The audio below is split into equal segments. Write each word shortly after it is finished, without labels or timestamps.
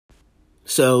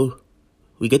So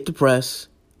we get depressed,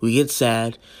 we get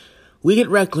sad, we get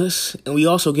reckless, and we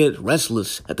also get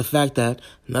restless at the fact that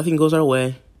nothing goes our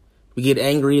way. We get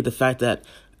angry at the fact that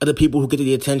other people who get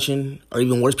the attention are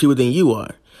even worse people than you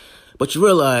are. But you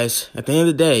realize, at the end of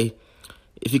the day,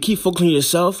 if you keep focusing on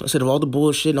yourself instead of all the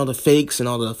bullshit and all the fakes and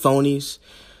all the phonies,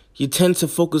 you tend to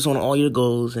focus on all your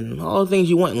goals and all the things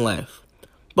you want in life.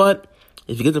 But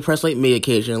if you get depressed like me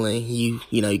occasionally, you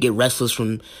get restless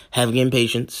from having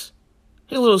impatience,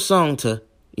 hit a little song to,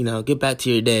 get back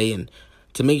to your day and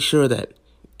to make sure that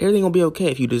everything will be okay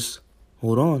if you just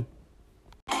hold on.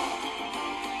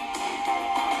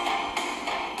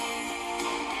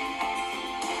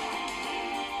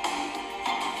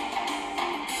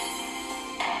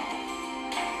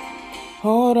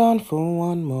 Hold on for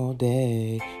one more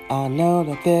day. I know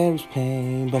that there is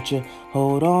pain, but you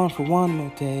hold on for one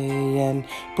more day and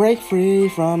break free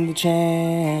from the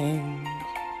chains.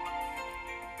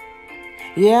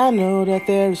 Yeah, I know that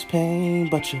there is pain,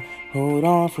 but you hold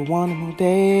on for one more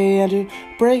day and you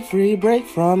break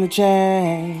from the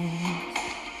chains.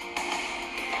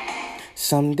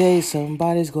 Someday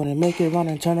somebody's gonna make it run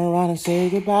and turn around and say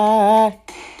goodbye.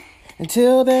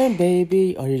 Until then,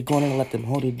 baby, are you gonna let them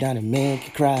hold you down and make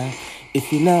you cry?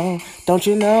 If you know, don't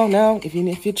you know, no, if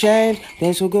you change,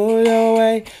 things will go your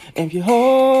way. If you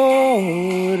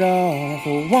hold on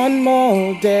for one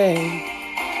more day,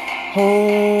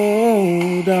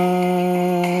 hold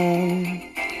on.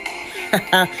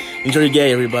 Enjoy your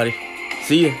day, everybody.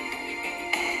 See ya.